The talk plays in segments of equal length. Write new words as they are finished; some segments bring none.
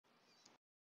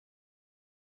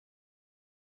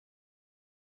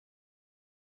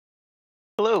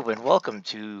Hello and welcome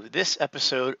to this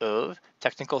episode of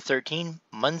Technical 13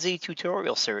 Munzee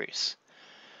tutorial series.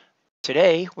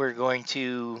 Today we're going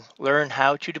to learn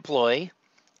how to deploy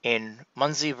in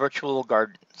Munzee Virtual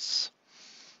Gardens.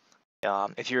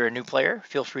 If you're a new player,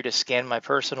 feel free to scan my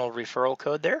personal referral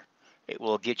code there. It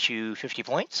will get you 50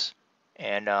 points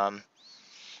and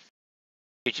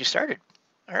get you started.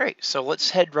 All right, so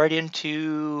let's head right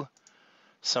into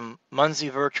some Munzee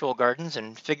Virtual Gardens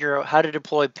and figure out how to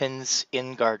deploy pins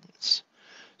in gardens.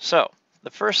 So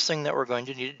the first thing that we're going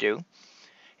to need to do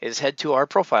is head to our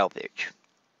profile page.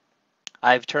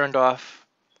 I've turned off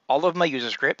all of my user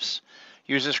scripts.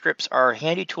 User scripts are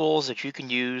handy tools that you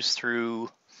can use through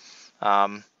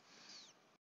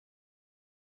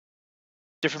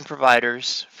different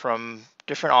providers from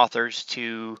different authors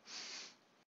to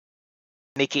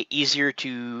make it easier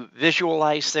to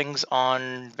visualize things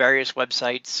on various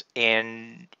websites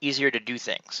and easier to do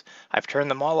things. I've turned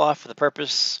them all off for the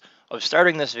purpose of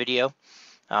starting this video.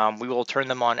 We will turn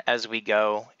them on as we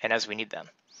go and as we need them.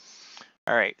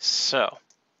 All right, so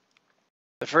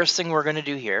the first thing we're going to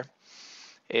do here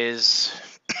is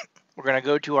we're going to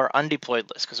go to our undeployed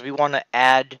list because we want to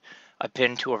add a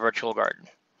pin to a virtual garden.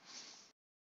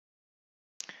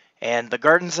 And the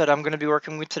gardens that I'm going to be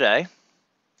working with today,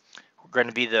 we're going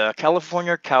to be the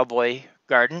California Cowboy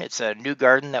Garden. It's a new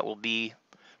garden that will be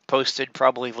posted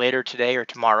probably later today or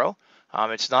tomorrow.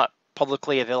 It's not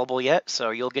publicly available yet, so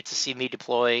you'll get to see me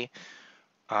deploy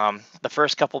the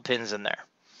first couple pins in there.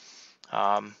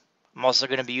 I'm also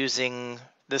going to be using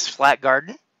this flat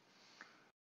garden.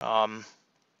 I'm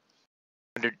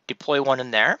going to deploy one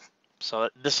in there. So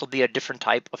this will be a different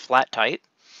type, a flat type.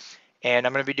 And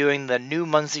I'm going to be doing the new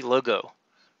Munzee logo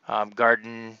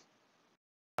garden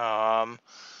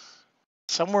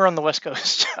somewhere on the West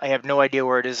Coast. I have no idea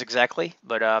where it is exactly,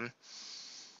 but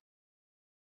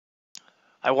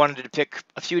I wanted to pick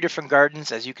a few different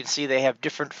gardens. As you can see, they have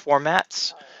different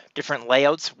formats, different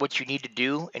layouts, what you need to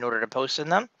do in order to post in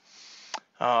them.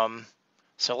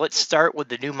 So let's start with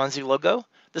the new Munzee logo.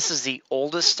 This is the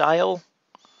oldest style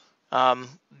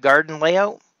garden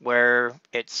layout where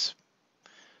it's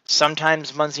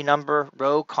sometimes Munzee number,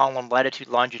 row, column, latitude,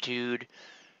 longitude,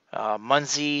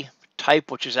 Munzee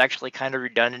type, which is actually kind of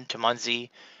redundant to Munzee,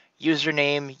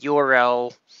 username,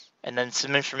 URL, and then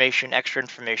some information, extra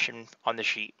information on the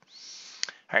sheet.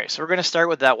 All right, so we're going to start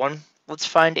with that one. Let's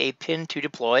find a pin to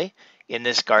deploy in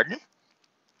this garden.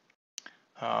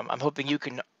 I'm hoping you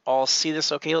can all see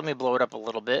this okay. Let me blow it up a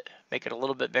little bit, make it a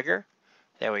little bit bigger.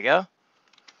 There we go.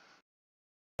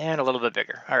 And a little bit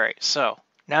bigger. All right, so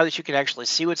now that you can actually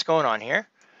see what's going on here,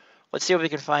 let's see if we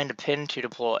can find a pin to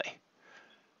deploy.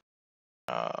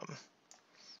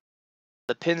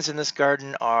 The pins in this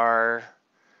garden are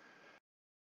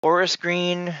forest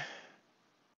green,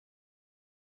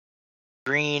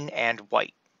 green, and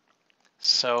white.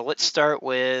 So let's start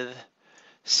with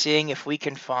seeing if we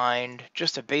can find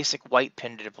just a basic white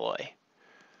pin to deploy.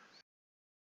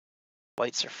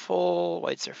 Whites are full,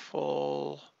 whites are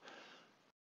full.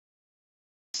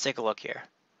 Let's take a look here.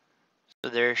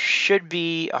 So there should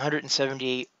be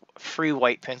 178 free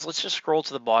white pins. Let's just scroll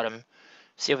to the bottom,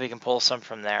 see if we can pull some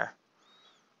from there.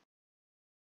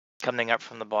 Coming up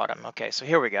from the bottom. Okay, so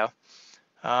here we go.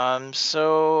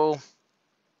 So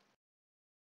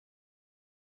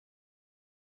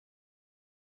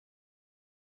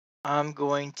I'm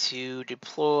going to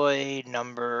deploy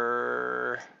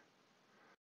number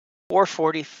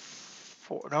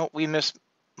 444. No, we missed.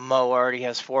 Mo already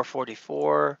has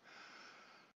 444.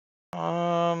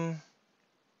 Oh,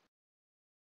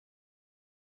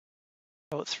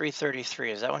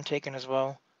 333. Is that one taken as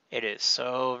well? It is.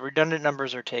 So redundant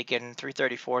numbers are taken.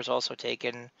 334 is also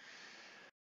taken.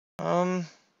 So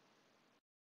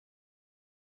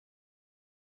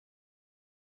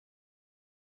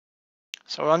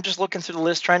I'm just looking through the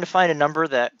list, trying to find a number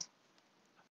that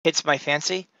hits my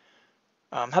fancy.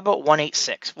 How about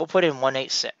 186? We'll put in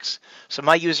 186. So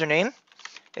my username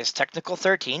is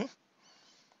technical13.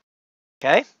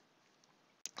 Okay.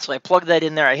 So I plug that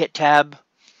in there. I hit tab.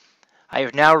 I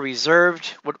have now reserved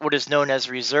what is known as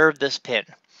reserved this pin.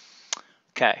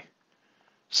 Okay.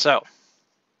 So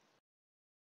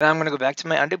now I'm going to go back to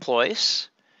my undeploys,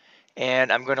 and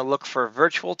I'm going to look for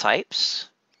virtual types.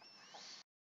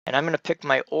 And I'm going to pick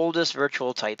my oldest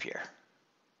virtual type here,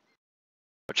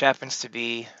 which happens to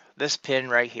be this pin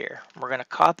right here. We're going to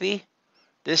copy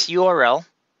this URL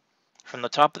from the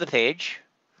top of the page.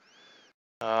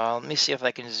 Let me see if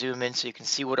I can zoom in so you can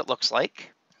see what it looks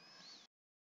like.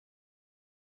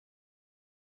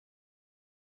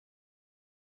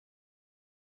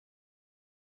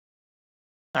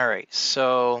 All right,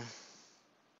 so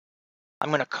I'm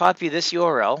going to copy this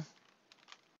URL,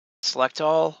 select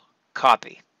all,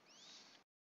 copy.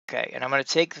 Okay, and I'm going to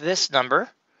take this number,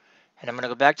 and I'm going to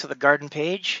go back to the garden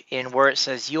page, and where it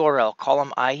says URL,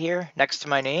 column I here, next to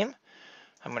my name,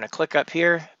 I'm going to click up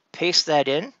here, paste that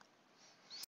in,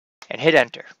 and hit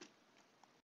enter.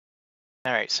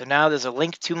 All right, so now there's a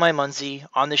link to my Munzee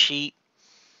on the sheet,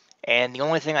 and the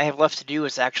only thing I have left to do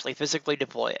is actually physically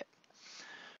deploy it.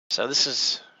 So this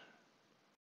is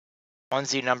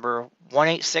Munzee number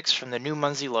 186 from the new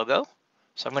Munzee logo.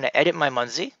 So I'm going to edit my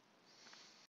Munzee,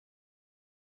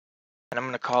 and I'm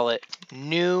going to call it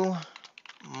new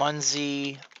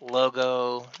Munzee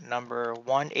logo number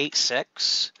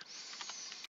 186.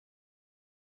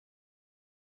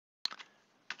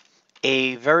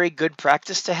 A very good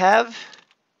practice to have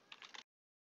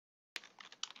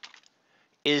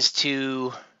is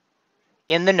to,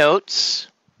 in the notes,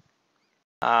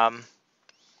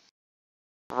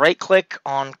 right click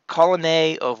on column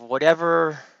A of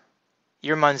whatever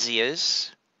your Munzee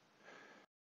is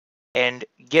and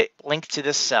get linked to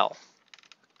this cell.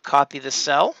 Copy the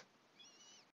cell.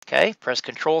 Okay, press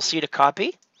Control C to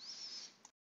copy.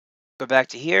 Go back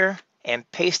to here and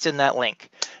paste in that link.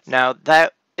 Now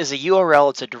that is a URL,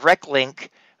 it's a direct link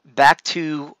back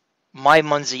to my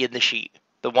Munzee in the sheet,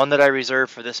 the one that I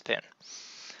reserved for this pin.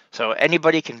 So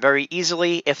anybody can very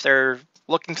easily, if they're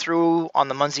looking through on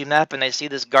the Munzee map and they see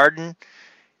this garden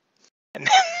and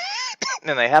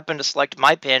then they happen to select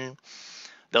my pin,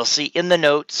 they'll see in the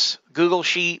notes, Google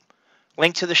Sheet,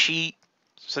 link to the sheet,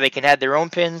 so they can add their own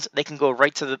pins. They can go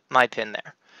right to my pin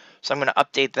there. So I'm going to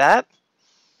update that.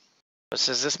 It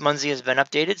says this Munzee has been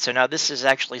updated, so now this is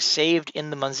actually saved in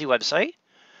the Munzee website.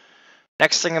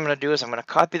 Next thing I'm going to do is I'm going to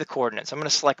copy the coordinates. I'm going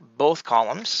to select both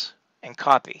columns and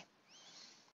copy.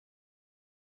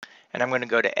 And I'm going to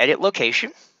go to Edit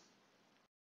Location.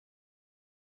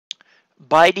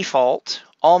 By default,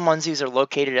 all Munzees are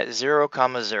located at 0,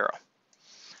 0.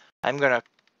 I'm going to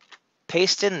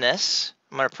paste in this.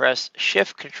 I'm going to press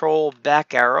Shift Control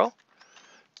back arrow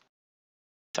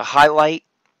to highlight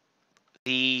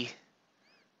the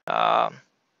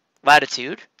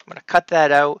latitude. I'm going to cut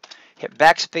that out, hit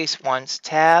backspace once,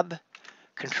 tab,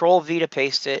 Control V to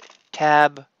paste it,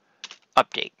 tab,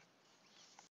 update.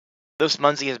 This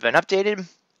Munzee has been updated.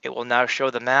 It will now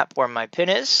show the map where my pin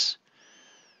is,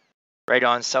 right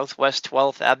on Southwest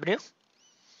 12th Avenue.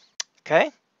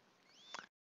 Okay.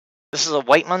 This is a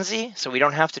white Munzee, so we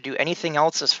don't have to do anything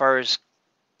else as far as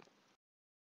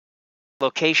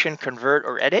location, convert,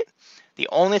 or edit. The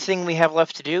only thing we have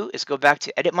left to do is go back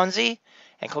to Edit Munzee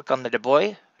and click on the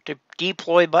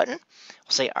deploy button. We'll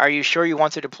say, are you sure you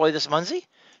want to deploy this Munzee?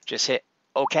 Just hit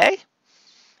OK.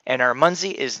 And our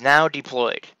Munzee is now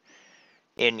deployed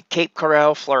in Cape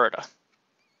Coral, Florida.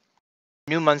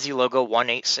 New Munzee logo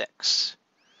 186.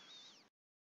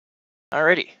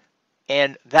 Alrighty.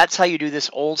 And that's how you do this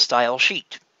old style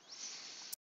sheet.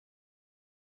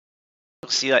 You'll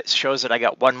see that shows that I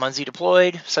got one Munzee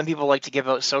deployed. Some people like to give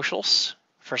out socials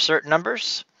for certain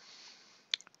numbers,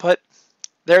 but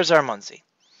there's our Munzee.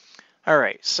 All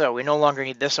right, so we no longer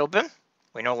need this open.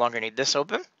 We no longer need this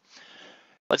open.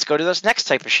 Let's go to this next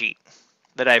type of sheet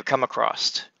that I've come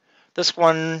across. This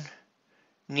one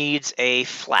needs a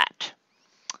flat.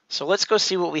 So let's go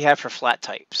see what we have for flat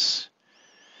types.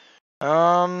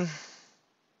 How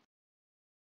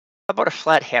about a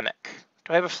flat hammock?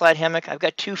 Do I have a flat hammock? I've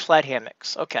got two flat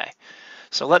hammocks. Okay,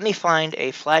 so let me find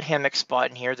a flat hammock spot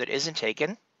in here that isn't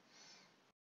taken. How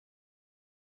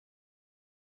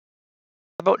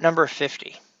about number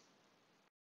 50?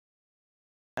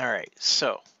 All right,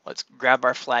 so let's grab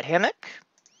our flat hammock.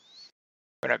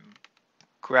 We're going to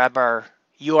grab our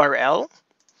URL.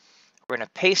 We're going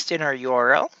to paste in our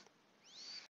URL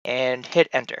and hit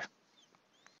enter.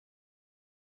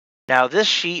 Now this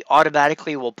sheet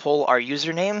automatically will pull our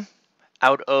username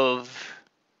out of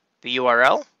the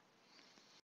URL.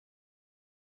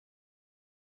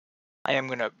 I am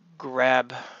going to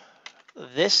grab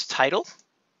this title.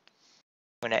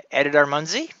 I'm going to edit our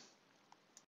Munzee.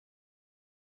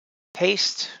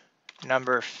 Paste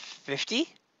number 50.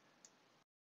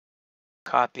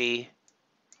 Copy,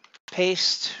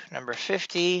 paste number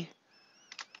 50.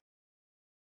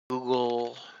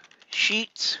 Google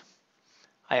Sheet.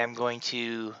 I am going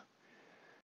to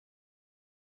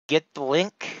get the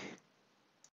link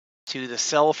to the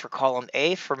cell for column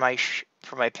A for my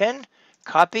pin.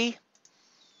 Copy,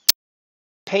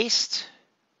 paste,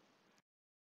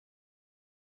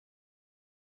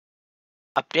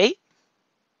 update.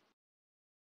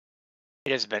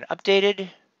 It has been updated.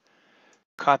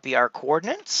 Copy our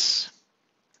coordinates.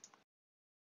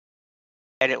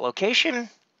 Edit location.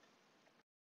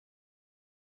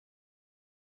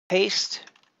 paste,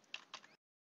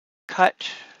 cut,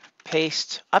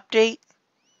 paste, update.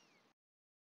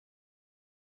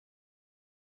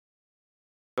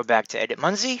 Go back to Edit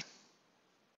Munzee,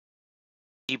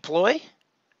 deploy,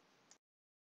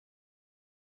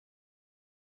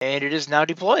 and it is now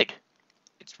deployed.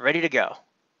 It's ready to go.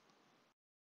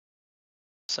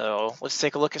 So let's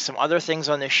take a look at some other things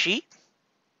on this sheet.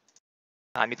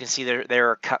 You can see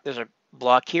there's a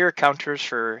block here, counters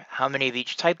for how many of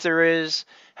each type there is,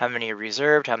 how many are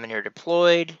reserved, how many are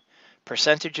deployed,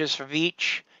 percentages for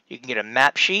each. You can get a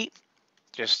map sheet.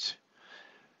 Just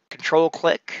control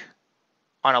click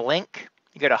on a link.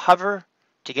 You got to hover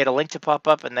to get a link to pop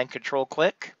up and then control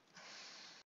click.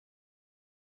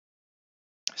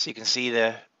 So you can see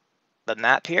the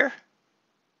map here.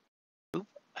 Oop,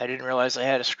 I didn't realize I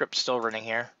had a script still running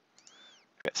here.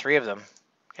 Got 3 of them.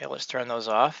 Okay, let's turn those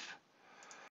off.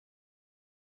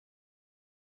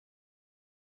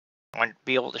 I want to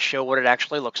be able to show what it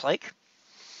actually looks like.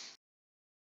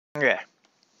 Okay.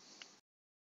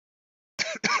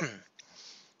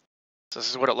 So this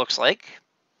is what it looks like.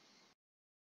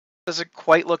 Doesn't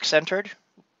quite look centered,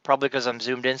 probably because I'm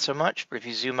zoomed in so much, but if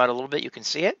you zoom out a little bit, you can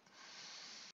see it.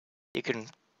 You can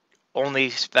only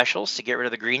specials to get rid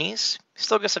of the greenies.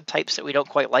 Still got some types that we don't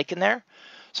quite like in there.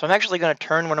 So I'm actually going to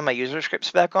turn one of my user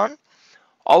scripts back on.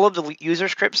 All of the user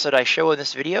scripts that I show in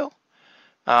this video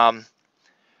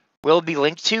will be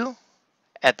linked to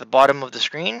at the bottom of the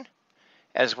screen,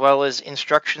 as well as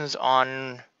instructions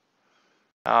on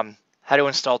how to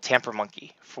install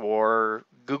TamperMonkey for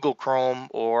Google Chrome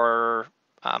or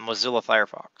Mozilla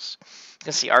Firefox. You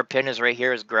can see our pin is right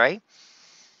here is gray.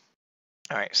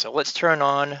 All right, so let's turn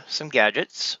on some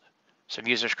gadgets, some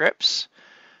user scripts.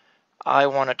 I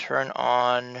want to turn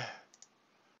on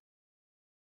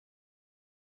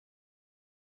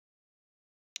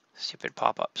stupid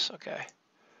pop-ups. Okay.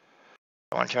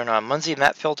 I want to turn on Munzee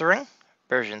map filtering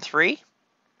version 3,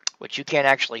 which you can't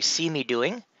actually see me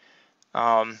doing.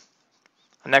 I'm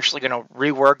actually going to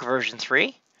rework version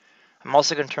 3. I'm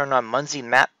also going to turn on Munzee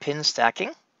map pin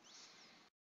stacking.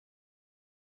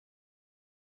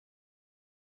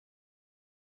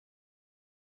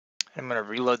 I'm going to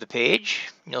reload the page.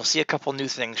 You'll see a couple new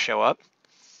things show up.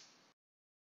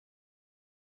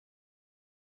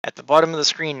 At the bottom of the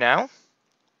screen now,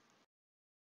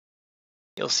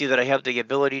 you'll see that I have the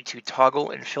ability to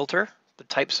toggle and filter the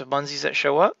types of Munzees that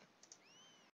show up.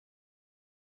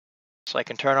 So I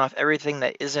can turn off everything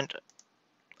that isn't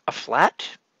a flat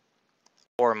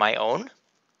or my own.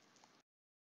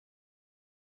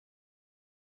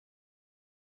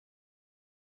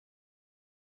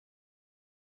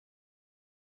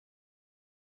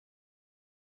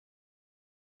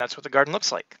 That's what the garden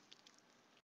looks like.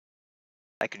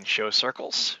 I can show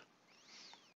circles,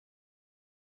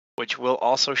 which will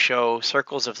also show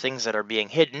circles of things that are being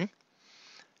hidden.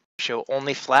 Show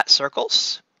only flat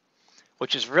circles,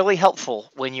 which is really helpful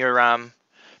when you're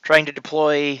trying to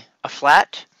deploy a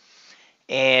flat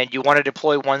and you want to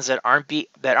deploy ones that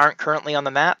aren't currently on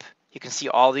the map. You can see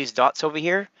all these dots over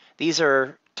here. These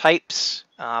are types,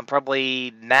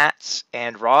 probably mats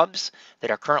and robs that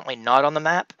are currently not on the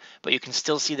map, but you can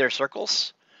still see their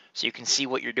circles, so you can see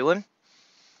what you're doing.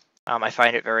 I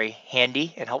find it very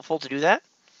handy and helpful to do that.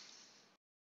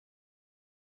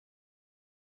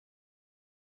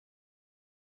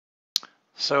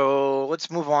 So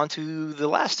let's move on to the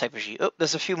last type of sheet. Oh,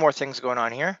 there's a few more things going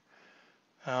on here.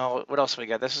 What else we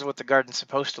got? This is what the garden's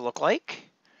supposed to look like.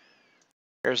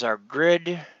 There's our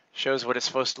grid, shows what it's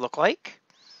supposed to look like.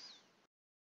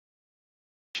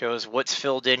 Shows what's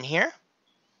filled in here.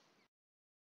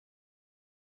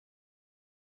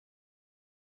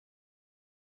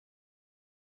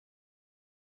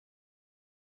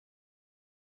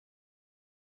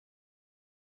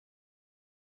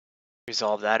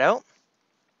 Resolve that out.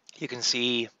 You can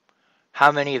see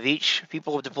how many of each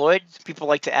people have deployed. People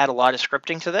like to add a lot of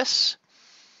scripting to this.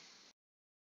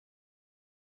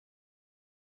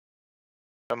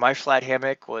 So my flat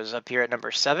hammock was up here at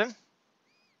number 7.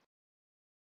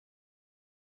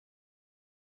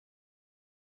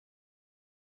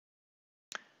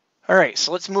 All right,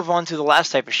 so let's move on to the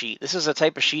last type of sheet. This is a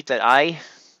type of sheet that I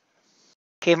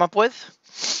came up with.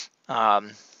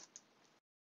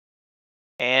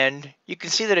 And you can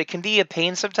see that it can be a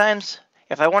pain sometimes.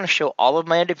 If I want to show all of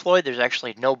my undeployed, there's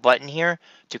actually no button here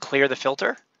to clear the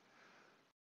filter.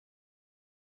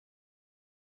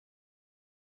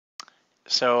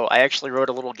 So I actually wrote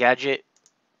a little gadget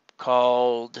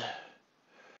called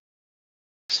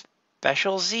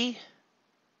Special Z,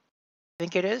 I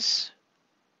think it is.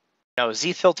 No,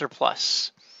 Z Filter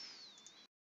Plus.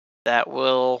 That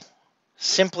will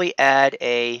simply add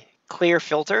a clear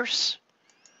filters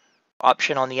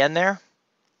option on the end there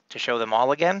to show them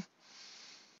all again.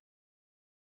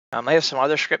 I have some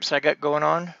other scripts I got going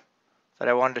on that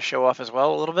I wanted to show off as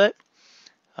well a little bit.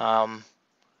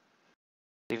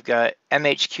 We've got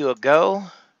MHQ Go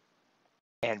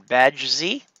and Badge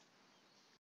Z.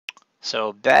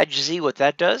 So Badge Z, what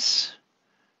that does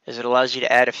is it allows you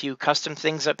to add a few custom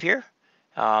things up here.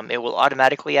 It will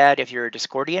automatically add if you're a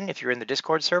Discordian, if you're in the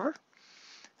Discord server.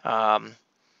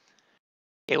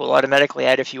 It will automatically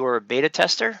add if you were a beta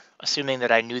tester, assuming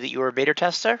that I knew that you were a beta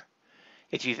tester.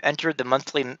 If you've entered the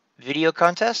monthly video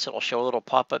contest, it'll show a little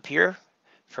pop-up here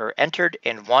for entered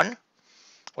and won.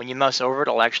 When you mouse over it,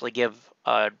 it'll actually give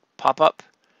a pop-up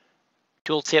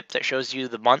tooltip that shows you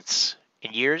the months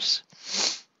and years.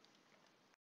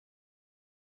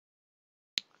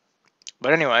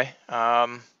 But anyway,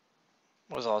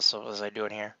 what else was I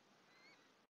doing here?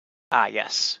 Ah,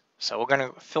 yes. So we're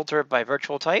going to filter it by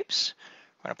virtual types.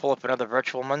 I'm going to pull up another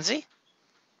virtual Munzee.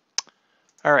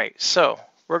 All right, so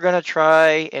we're going to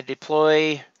try and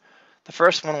deploy the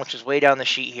first one, which is way down the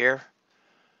sheet here.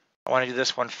 I want to do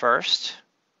this one first.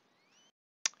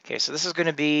 Okay, so this is going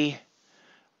to be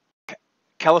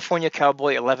California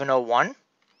Cowboy 1101.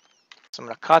 So I'm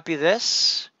going to copy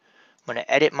this. I'm going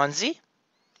to edit Munzee.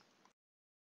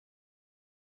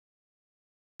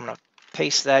 I'm going to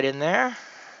paste that in there.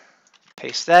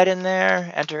 Paste that in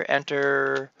there. Enter,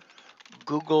 enter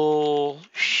Google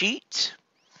Sheet.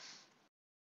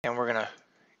 And we're going to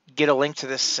get a link to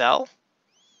this cell.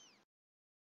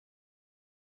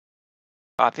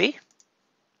 Copy.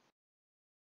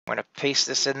 I'm going to paste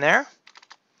this in there.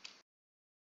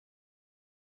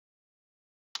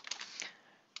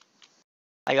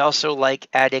 I also like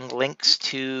adding links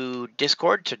to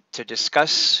Discord to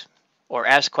discuss or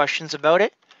ask questions about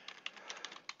it.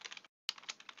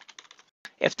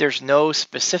 If there's no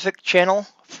specific channel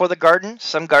for the garden,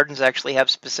 some gardens actually have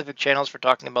specific channels for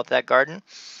talking about that garden.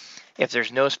 If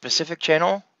there's no specific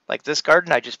channel, like this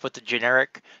garden, I just put the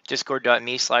generic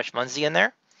discord.me/Munzee in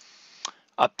there.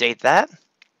 Update that.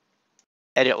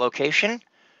 Edit location.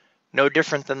 No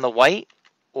different than the white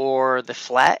or the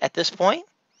flat at this point.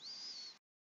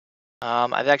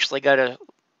 I've actually got a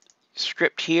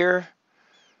script here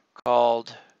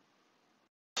called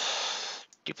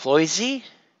deploy Z.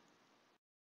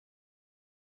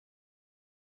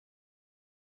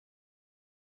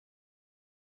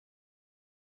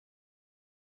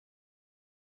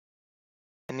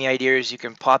 And the idea is you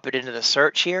can pop it into the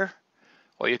search here,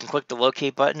 or you can click the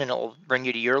locate button and it will bring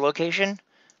you to your location.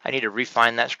 I need to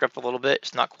refine that script a little bit.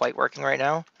 It's not quite working right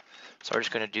now. So we're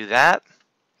just going to do that.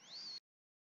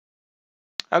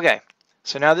 Okay,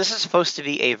 so now this is supposed to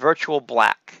be a virtual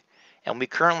black, and we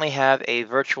currently have a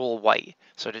virtual white.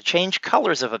 So to change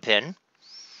colors of a pin,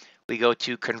 we go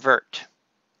to convert.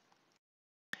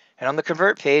 And on the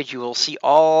convert page, you will see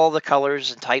all the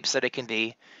colors and types that it can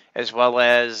be, as well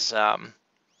as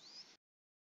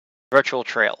virtual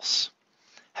trails.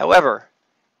 However,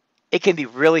 it can be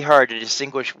really hard to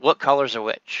distinguish what colors are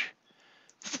which.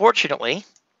 Fortunately,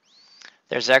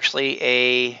 there's actually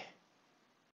a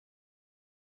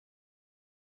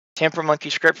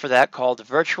TamperMonkey script for that called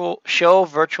show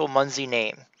virtual Munzee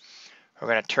name. We're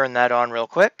going to turn that on real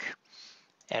quick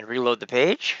and reload the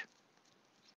page.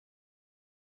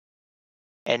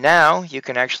 And now you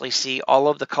can actually see all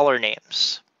of the color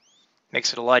names.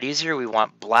 Makes it a lot easier. We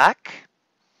want black.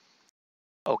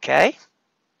 Okay.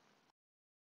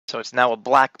 So it's now a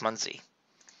black Munzee.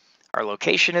 Our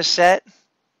location is set.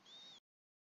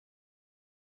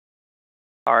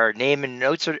 Our name and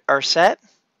notes are set.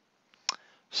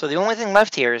 So the only thing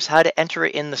left here is how to enter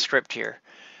it in the script here.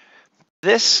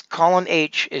 This column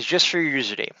H is just for your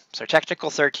username, so technical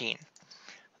 13.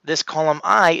 This column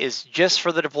I is just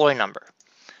for the deploy number.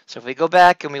 So if we go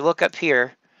back and we look up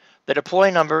here, the deploy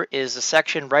number is the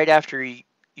section right after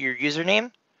your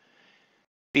username,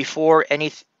 before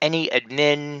any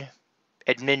admin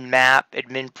map,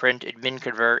 admin print, admin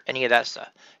convert, any of that stuff.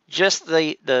 Just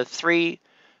the three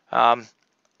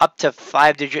up to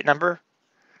 5-digit number.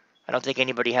 I don't think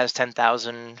anybody has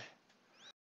 10,000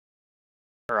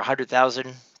 or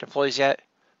 100,000 deploys yet.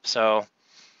 So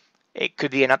it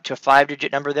could be an up to a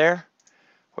 5-digit number there.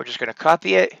 We're just going to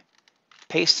copy it,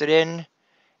 paste it in,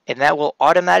 and that will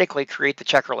automatically create the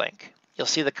checker link. You'll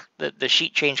see the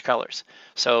sheet change colors.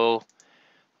 So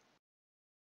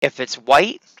if it's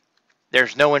white,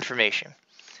 there's no information.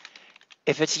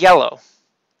 If it's yellow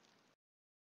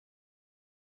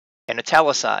and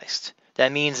italicized,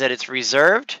 that means that it's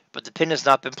reserved, but the pin has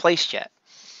not been placed yet.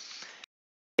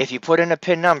 If you put in a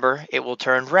pin number, it will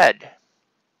turn red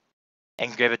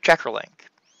and give a checker link.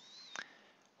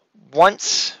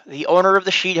 once the owner of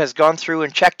the sheet has gone through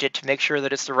and checked it to make sure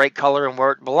that it's the right color and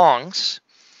where it belongs,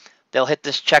 they'll hit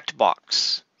this checked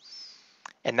box.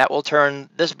 And that will turn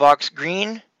this box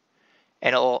green,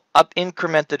 and it'll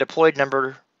increment the deployed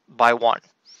number by 1.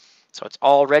 So it's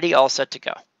already all set to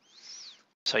go.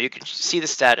 So you can see the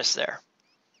status there.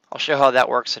 I'll show how that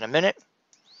works in a minute.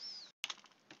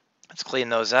 Let's clean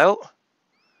those out.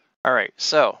 All right,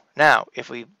 so now if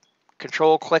we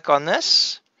control click on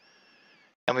this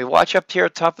and we watch up here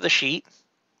at the top of the sheet,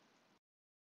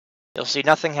 you'll see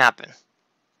nothing happen.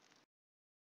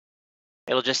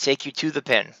 It'll just take you to the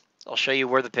pin. I'll show you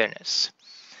where the pin is.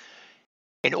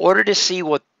 In order to see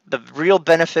what the real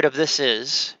benefit of this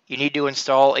is, you need to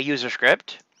install a user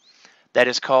script that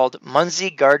is called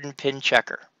Munzee Garden Pin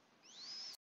Checker.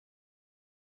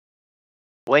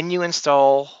 When you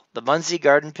install the Munzee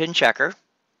Garden Pin Checker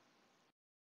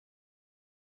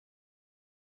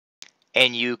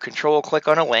and you control click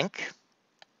on a link,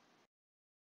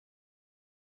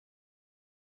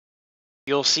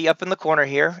 you'll see up in the corner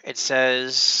here, it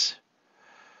says,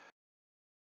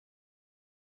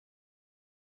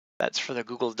 that's for the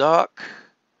Google Doc.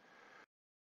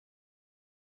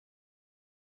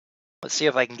 Let's see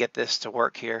if I can get this to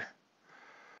work here.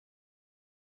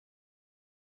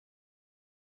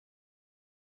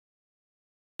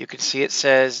 You can see it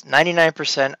says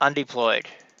 99% undeployed.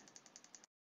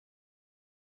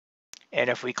 And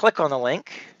if we click on the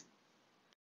link,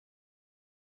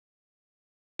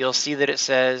 you'll see that it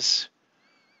says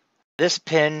this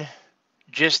pin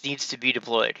just needs to be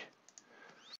deployed.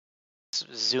 Let's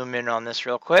zoom in on this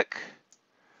real quick.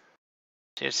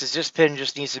 So it says this pin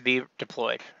just needs to be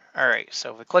deployed. All right,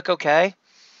 so if we click OK,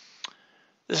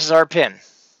 this is our pin.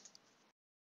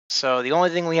 So the only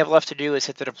thing we have left to do is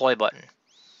hit the deploy button.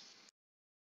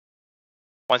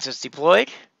 Once it's deployed,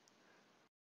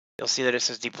 you'll see that it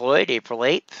says deployed April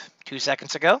 8th, 2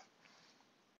 seconds ago.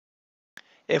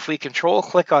 If we control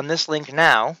click on this link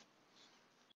now,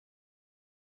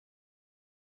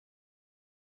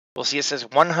 we'll see it says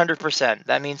 100%.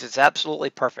 That means it's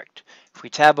absolutely perfect. If we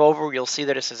tab over, you'll see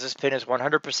that it says this pin is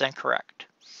 100% correct.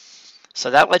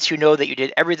 So that lets you know that you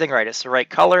did everything right. It's the right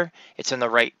color, it's in the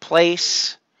right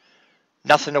place,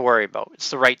 nothing to worry about. It's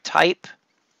the right type.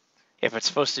 If it's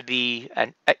supposed to be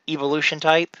an evolution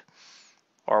type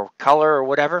or color or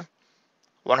whatever,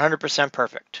 100%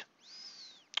 perfect.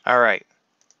 All right.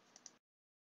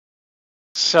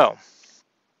 So,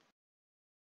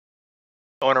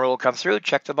 owner will come through,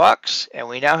 check the box, and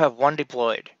we now have 1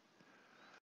 deployed.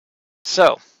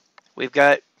 So, we've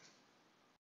got,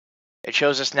 it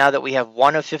shows us now that we have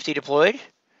 1 of 50 deployed.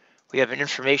 We have an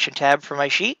information tab for my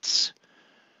sheets.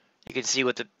 You can see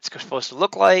what it's supposed to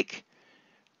look like.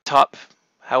 Top,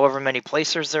 however many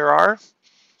placers there are. I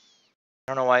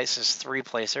don't know why it says 3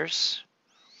 placers.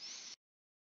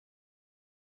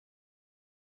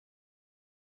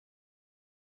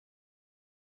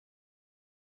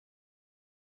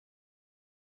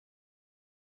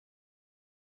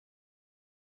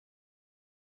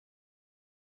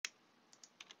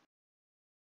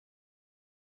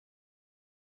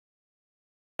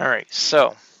 All right,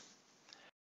 so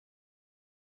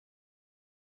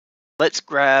let's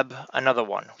grab another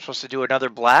one. I'm supposed to do another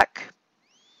black.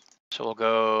 So we'll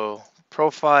go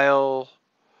profile.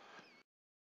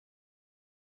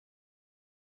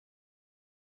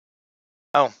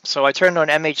 Oh, so I turned on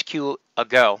MHQ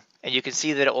ago, and you can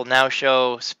see that it will now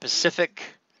show specific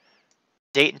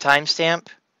date and timestamp,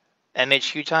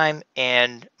 MHQ time,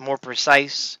 and more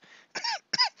precise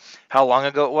how long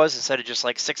ago it was. Instead of just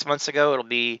like 6 months ago, it'll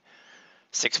be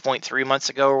 6.3 months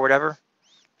ago or whatever.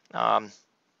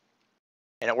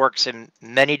 And it works in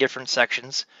many different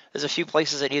sections. There's a few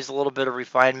places it needs a little bit of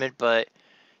refinement, but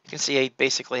you can see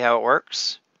basically how it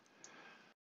works.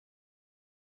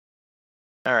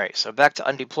 All right, so back to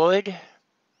undeployed.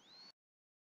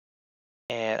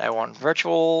 And I want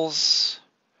virtuals.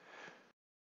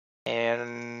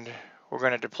 And we're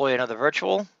going to deploy another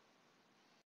virtual.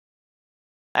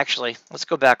 Actually, let's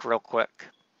go back real quick.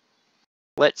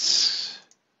 What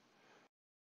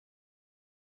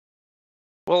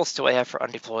else do I have for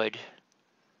undeployed?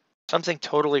 Something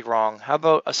totally wrong. How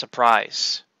about a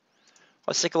surprise?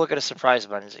 Let's take a look at a surprise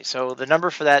Munzee. So the number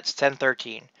for that's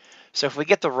 1013. So if we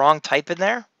get the wrong type in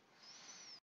there,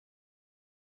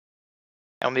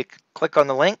 and we click on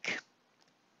the link,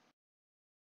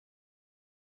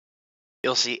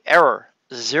 you'll see error,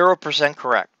 0%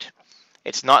 correct.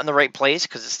 It's not in the right place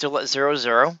because it's still at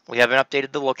 00. We haven't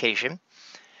updated the location.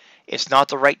 It's not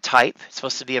the right type. It's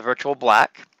supposed to be a virtual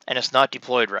black, and it's not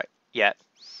deployed right yet.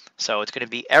 So it's going to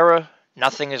be error,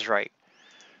 nothing is right.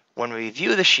 When we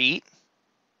view the sheet,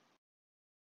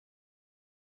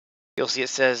 you'll see it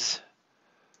says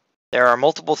there are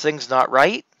multiple things not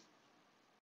right.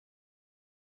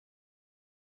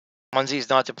 Munzee is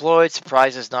not deployed.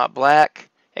 Surprise is not black.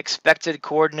 Expected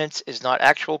coordinates is not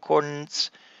actual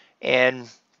coordinates. And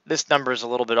this number is a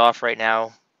little bit off right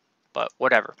now, but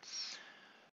whatever.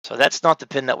 So that's not the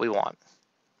pin that we want.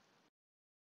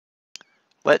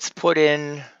 Let's put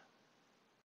in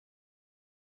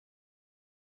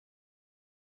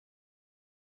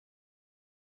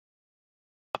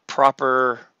a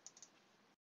proper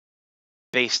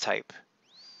base type.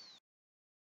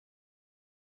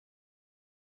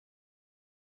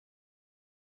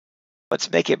 Let's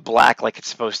make it black like it's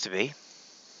supposed to be.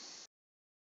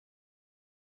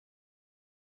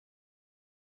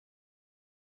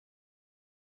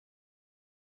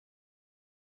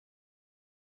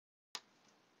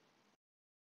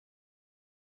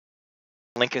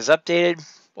 Link is updated.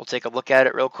 We'll take a look at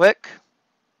it real quick.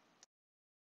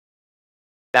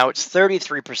 Now it's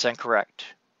 33% correct.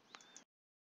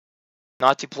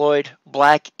 Not deployed.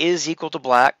 Black is equal to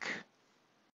black.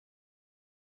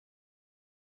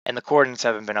 And the coordinates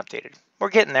haven't been updated. We're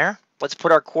getting there. Let's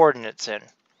put our coordinates in.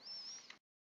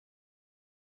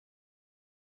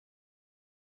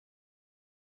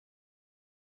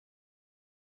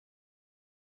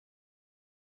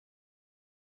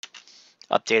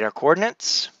 Update our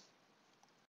coordinates.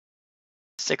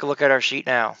 Let's take a look at our sheet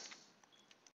now.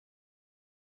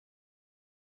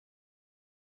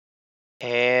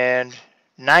 And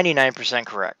 99%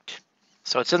 correct.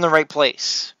 So it's in the right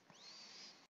place.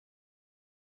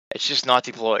 It's just not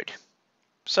deployed.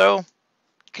 So you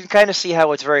can kind of see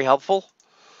how it's very helpful.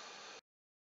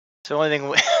 So the only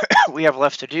thing we have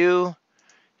left to do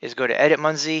is go to Edit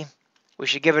Munzee. We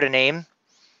should give it a name.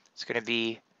 It's going to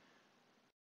be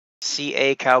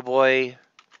CA Cowboy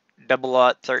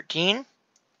 0013. I'm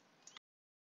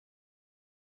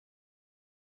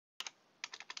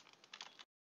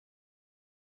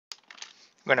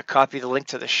going to copy the link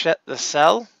to the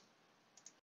cell.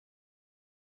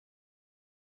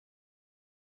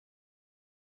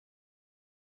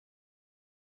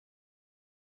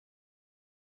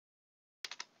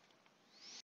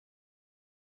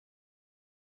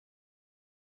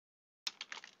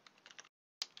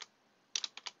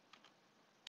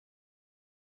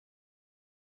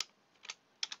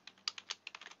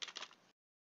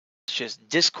 It's just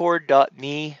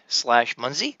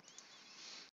discord.me/Munzee.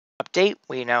 Update,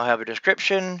 we now have a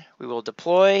description. We will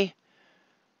deploy.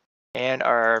 And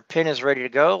our pin is ready to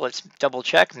go. Let's double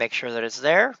check, make sure that it's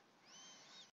there.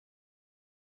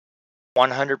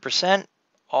 100%,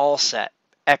 all set.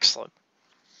 Excellent.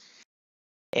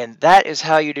 And that is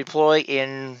how you deploy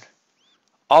in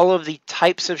all of the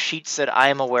types of sheets that I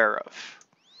am aware of.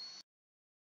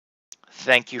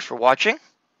 Thank you for watching.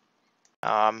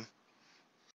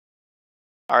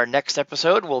 Our next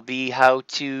episode will be how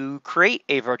to create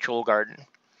a virtual garden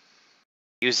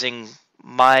using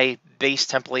my base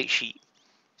template sheet.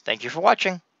 Thank you for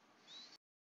watching.